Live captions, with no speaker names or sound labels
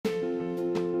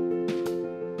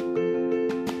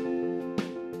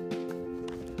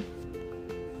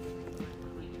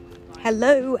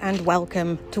Hello and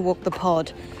welcome to Walk the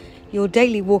Pod, your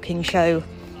daily walking show,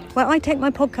 where I take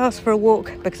my podcast for a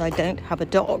walk because I don't have a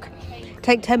dog.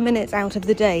 Take 10 minutes out of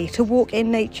the day to walk in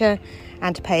nature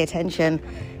and to pay attention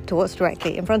to what's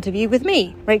directly in front of you with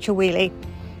me, Rachel Wheely,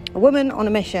 a woman on a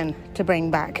mission to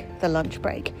bring back the lunch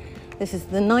break. This is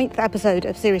the 9th episode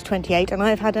of Series 28 and I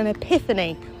have had an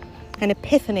epiphany. An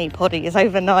epiphany, poddies,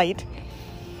 overnight.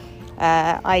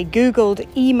 I googled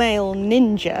email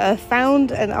ninja, found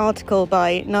an article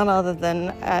by none other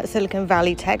than Silicon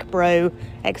Valley tech bro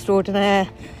extraordinaire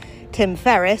Tim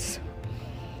Ferriss,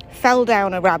 fell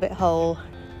down a rabbit hole,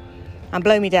 and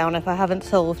blow me down if I haven't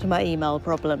solved my email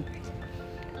problem.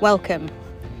 Welcome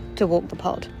to Walk the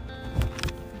Pod.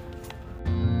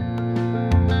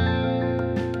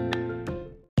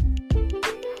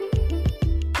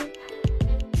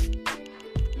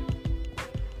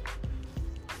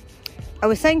 I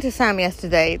was saying to Sam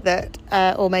yesterday that,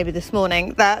 or maybe this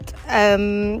morning, that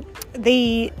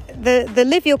the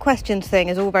live your questions thing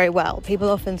is all very well. People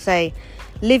often say,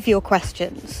 live your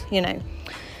questions,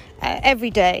 every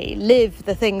day, live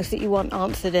the things that you want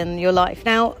answered in your life.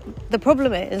 Now, the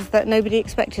problem is that nobody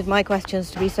expected my questions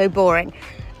to be so boring.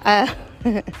 How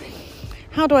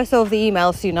do I solve the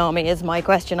email tsunami is my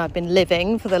question I've been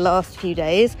living for the last few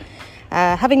days.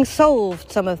 Having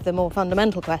solved some of the more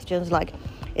fundamental questions like,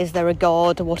 is there a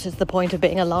God? What is the point of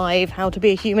being alive? How to be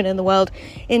a human in the world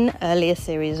in earlier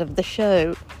series of the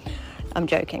show. I'm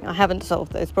joking. I haven't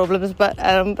solved those problems, but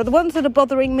the ones that are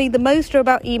bothering me the most are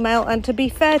about email. And to be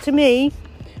fair to me,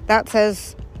 that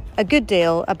says a good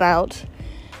deal about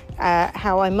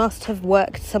how I must have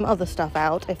worked some other stuff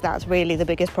out if that's really the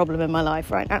biggest problem in my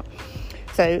life right now.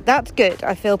 So that's good.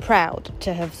 I feel proud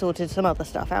to have sorted some other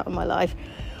stuff out in my life.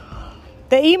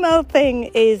 The email thing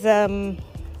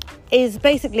is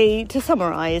basically, to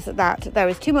summarise, that there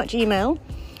is too much email.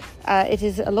 A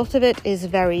lot of it is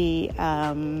very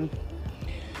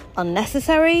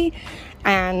unnecessary.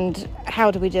 And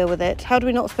how do we deal with it? How do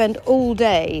we not spend all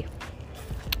day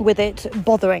with it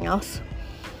bothering us?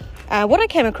 What I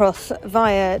came across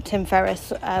via Tim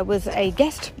Ferriss was a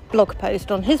guest blog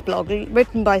post on his blog,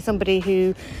 written by somebody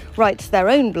who writes their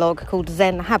own blog called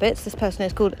Zen Habits. This person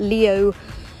is called Leo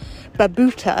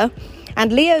Babauta.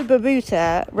 And Leo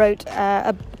Babauta wrote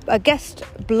a guest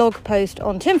blog post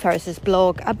on Tim Ferriss's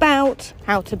blog about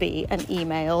how to be an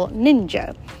email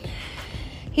ninja.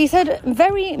 He said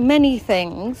very many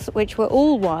things which were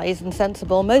all wise and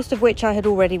sensible, most of which I had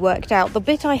already worked out. The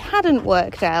bit I hadn't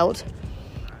worked out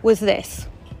was this.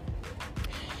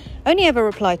 Only ever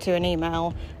reply to an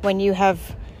email when you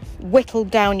have whittled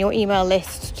down your email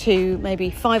list to maybe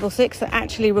 5 or 6 that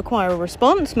actually require a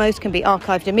response. Most can be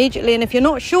archived immediately, and if you're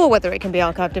not sure whether it can be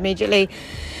archived immediately,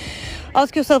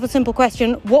 ask yourself a simple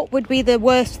question: what would be the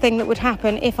worst thing that would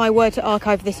happen if I were to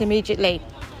archive this immediately?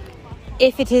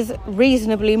 If it is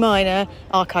reasonably minor,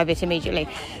 archive it immediately.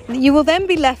 You will then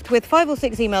be left with 5 or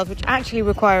 6 emails which actually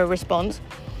require a response,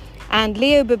 and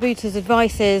Leo Babauta's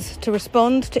advice is to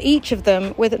respond to each of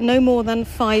them with no more than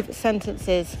 5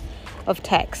 sentences of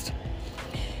text.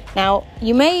 Now,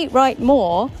 you may write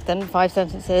more than 5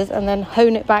 sentences and then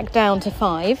hone it back down to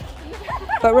 5,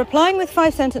 but replying with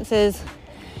 5 sentences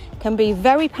can be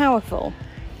very powerful.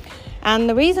 And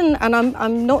the reason, and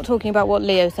I'm not talking about what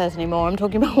Leo says anymore, I'm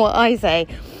talking about what I say.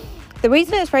 The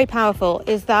reason it's very powerful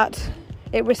is that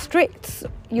it restricts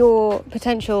your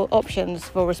potential options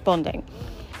for responding.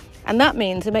 And that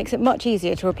means it makes it much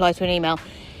easier to reply to an email.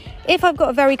 If I've got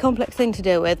a very complex thing to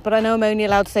deal with, but I know I'm only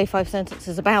allowed to say 5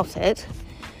 sentences about it,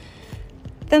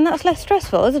 then that's less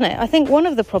stressful, isn't it? I think one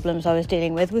of the problems I was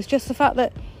dealing with was just the fact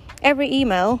that every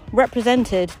email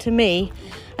represented to me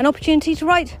an opportunity to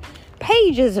write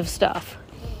pages of stuff.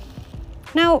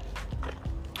 Now,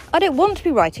 I don't want to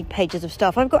be writing pages of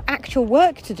stuff. I've got actual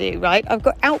work to do, right? I've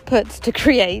got outputs to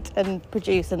create and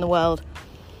produce in the world.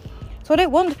 So I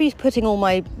don't want to be putting all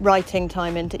my writing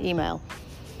time into email.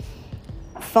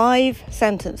 5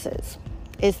 sentences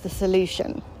is the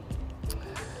solution.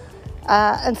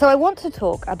 And so I want to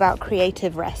talk about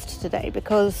creative rest today,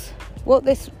 because what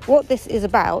this is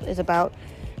about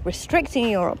restricting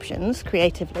your options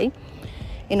creatively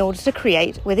in order to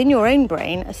create within your own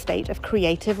brain a state of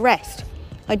creative rest.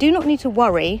 I do not need to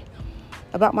worry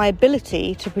about my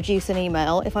ability to produce an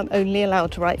email if I'm only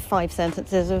allowed to write 5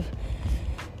 sentences of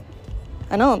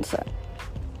an answer.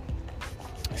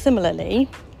 Similarly,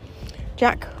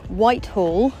 Jack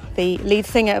Whitehall, the lead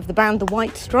singer of the band The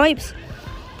White Stripes,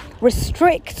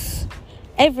 restricts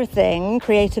everything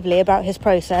creatively about his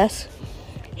process.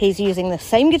 He's using the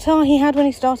same guitar he had when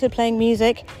he started playing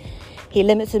music. He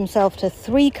limits himself to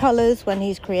 3 colours when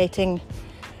he's creating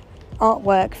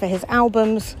artwork for his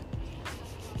albums.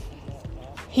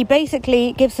 he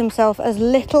basically gives himself as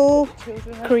little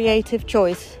creative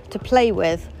choice to play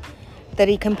with that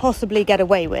he can possibly get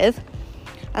away with.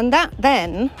 And that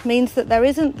then means that there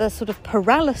isn't the sort of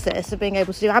paralysis of being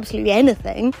able to do absolutely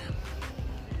anything.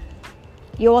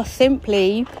 You're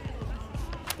simply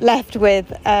left with,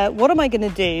 what am I going to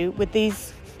do with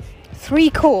these 3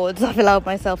 chords I've allowed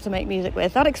myself to make music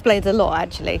with? That explains a lot,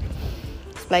 actually.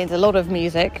 Explains a lot of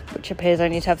music, which appears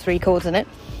only to have 3 chords in it.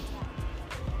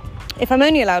 If I'm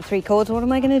only allowed 3 chords, what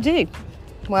am I going to do?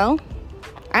 Well,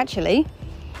 actually,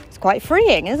 it's quite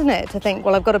freeing, isn't it? To think,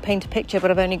 well, I've got to paint a picture, but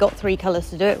I've only got 3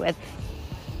 colours to do it with.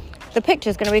 The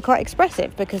picture's going to be quite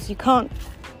expressive because you can't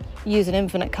use an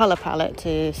infinite colour palette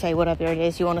to say whatever it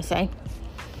is you want to say.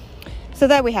 So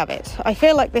there we have it. I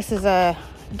feel like this is a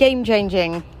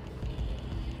game-changing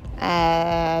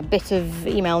bit of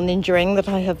email ninjaing that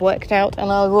I have worked out,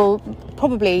 and I will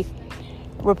probably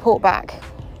report back.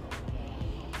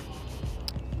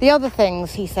 The other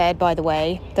things he said, by the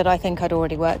way, that I think I'd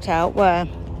already worked out were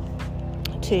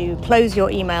to close your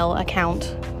email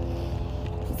account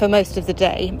for most of the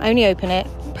day. Only open it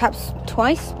perhaps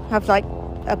twice. Have like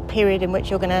a period in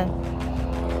which you're going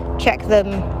to check them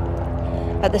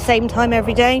at the same time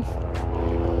every day.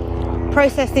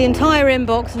 Process the entire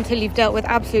inbox until you've dealt with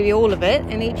absolutely all of it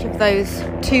in each of those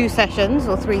 2 sessions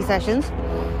or 3 sessions,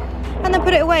 and then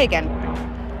put it away again.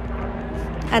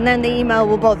 And then the email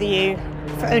will bother you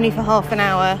only for half an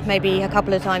hour, maybe a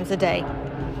couple of times a day.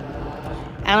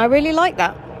 And I really like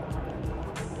that.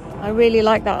 I really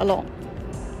like that a lot.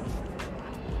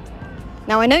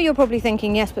 Now, I know you're probably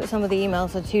thinking, yes, but some of the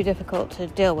emails are too difficult to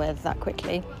deal with that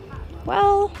quickly.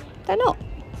 Well, they're not.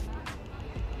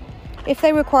 If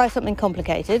they require something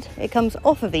complicated, it comes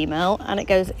off of email and it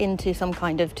goes into some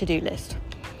kind of to-do list.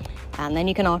 And then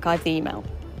you can archive the email.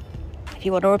 If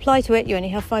you want to reply to it, you only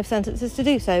have 5 sentences to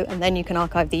do so, and then you can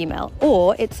archive the email.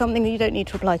 Or it's something that you don't need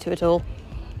to reply to at all.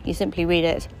 You simply read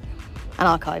it and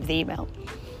archive the email.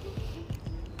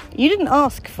 You didn't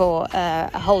ask for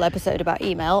a whole episode about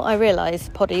email, I realise,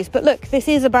 poddies, but look, this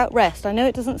is about rest. I know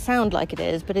it doesn't sound like it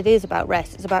is, but it is about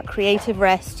rest. It's about creative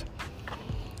rest.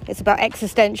 It's about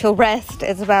existential rest.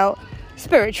 It's about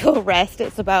spiritual rest.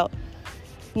 It's about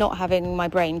not having my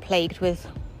brain plagued with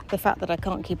the fact that I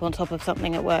can't keep on top of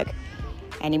something at work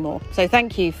anymore. So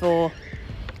thank you for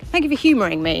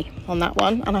humouring me on that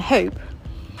one, and I hope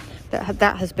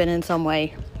that has been in some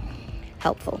way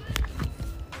helpful.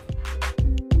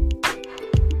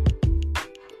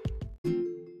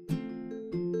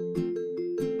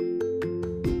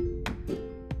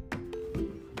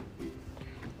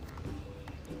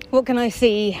 What can I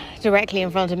see directly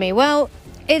in front of me? Well,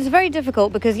 it's very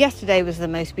difficult because yesterday was the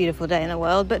most beautiful day in the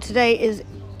world, but today is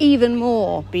even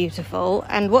more beautiful.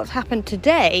 And what's happened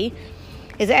today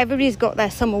is that everybody's got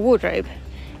their summer wardrobe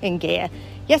in gear.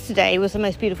 Yesterday was the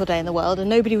most beautiful day in the world and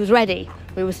nobody was ready.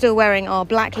 We were still wearing our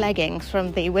black leggings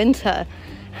from the winter.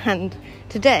 And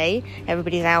today,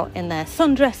 everybody's out in their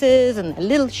sundresses and their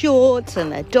little shorts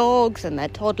and their dogs and their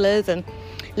toddlers and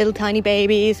little tiny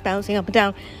babies bouncing up and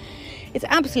down. It's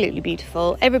absolutely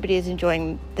beautiful. Everybody is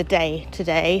enjoying the day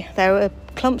today. There are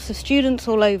clumps of students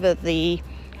all over the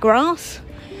grass,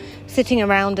 sitting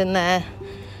around in their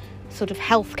sort of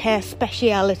healthcare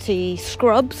speciality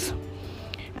scrubs,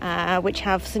 which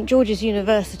have St George's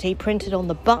University printed on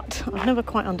the butt. I've never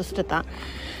quite understood that,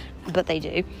 but they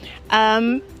do.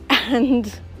 And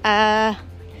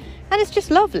it's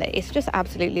just lovely. It's just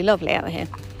absolutely lovely out here.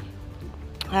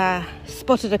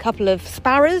 Spotted a couple of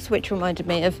sparrows, which reminded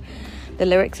me of the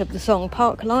lyrics of the song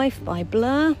Park Life by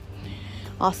Blur.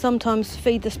 I sometimes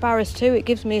feed the sparrows too. It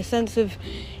gives me a sense of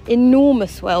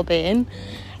enormous well-being.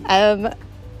 Damon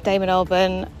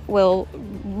Albarn will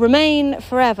remain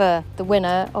forever the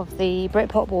winner of the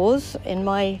Britpop Wars in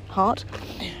my heart.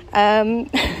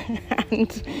 And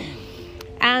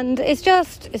it's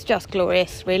just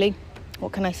glorious, really.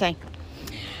 What can I say?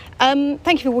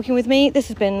 Thank you for walking with me. This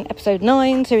has been episode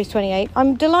 9, series 28.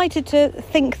 I'm delighted to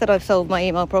think that I've solved my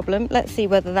email problem. Let's see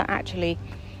whether that actually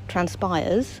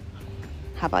transpires.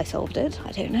 Have I solved it?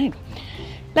 I don't know.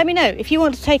 Let me know. If you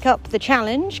want to take up the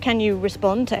challenge, can you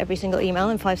respond to every single email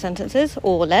in 5 sentences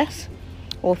or less,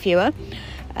 or fewer,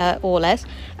 or less?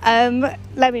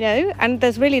 Let me know. And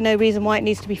there's really no reason why it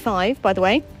needs to be 5, by the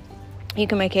way. You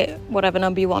can make it whatever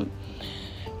number you want.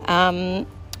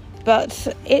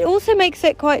 But it also makes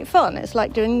it quite fun. It's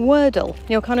like doing Wordle.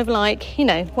 You're kind of like,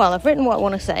 well, I've written what I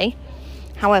want to say.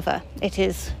 However, it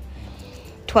is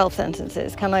 12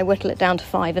 sentences. Can I whittle it down to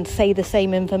 5 and say the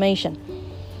same information?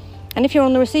 And if you're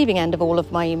on the receiving end of all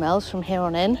of my emails from here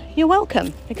on in, you're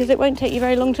welcome, because it won't take you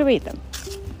very long to read them.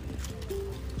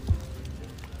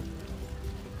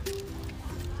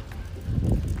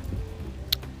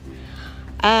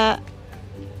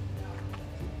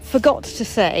 Forgot to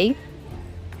say,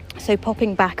 so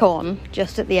popping back on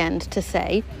just at the end to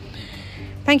say,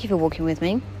 thank you for walking with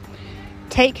me.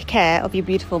 Take care of your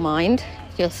beautiful mind,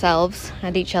 yourselves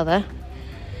and each other.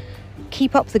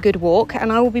 Keep up the good walk,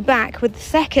 and I will be back with the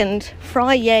second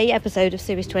Friday episode of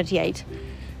Series 28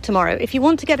 tomorrow. If you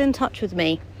want to get in touch with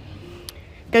me,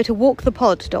 go to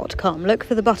walkthepod.com, look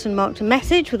for the button marked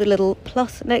message with a little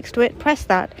plus next to it, press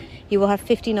that. You will have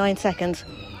 59 seconds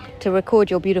to record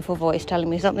your beautiful voice telling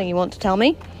me something you want to tell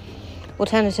me.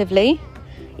 Alternatively,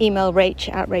 email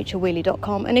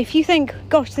rach@rachelwheely.com. And if you think,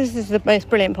 gosh, this is the most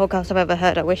brilliant podcast I've ever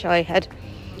heard, I wish I had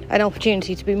an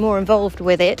opportunity to be more involved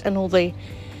with it and all the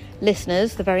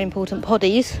listeners, the very important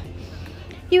poddies,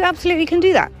 you absolutely can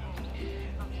do that.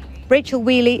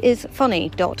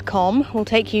 RachelWheelyIsFunny.com will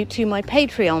take you to my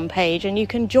Patreon page, and you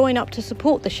can join up to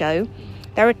support the show.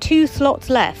 There are 2 slots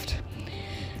left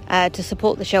to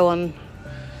support the show on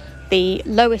the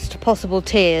lowest possible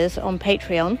tiers on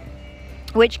Patreon,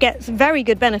 which gets very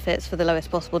good benefits for the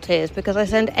lowest possible tiers because I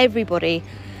send everybody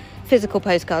physical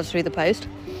postcards through the post.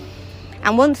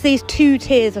 And once these 2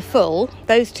 tiers are full,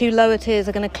 those 2 lower tiers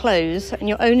are going to close, and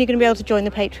you're only going to be able to join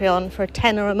the Patreon for a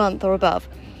tenner a month or above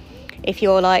if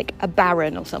you're like a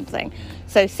baron or something.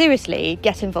 So seriously,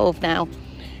 get involved now.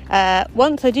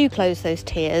 Once I do close those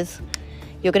tiers,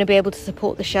 you're going to be able to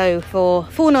support the show for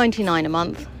 $4.99 a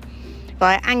month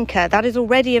via Anchor. That is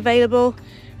already available,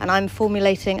 and I'm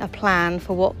formulating a plan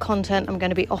for what content I'm going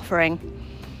to be offering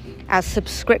as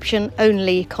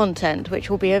subscription-only content, which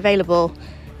will be available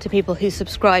to people who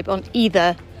subscribe on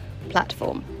either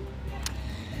platform.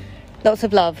 Lots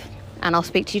of love, and I'll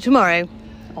speak to you tomorrow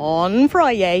on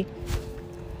Friday.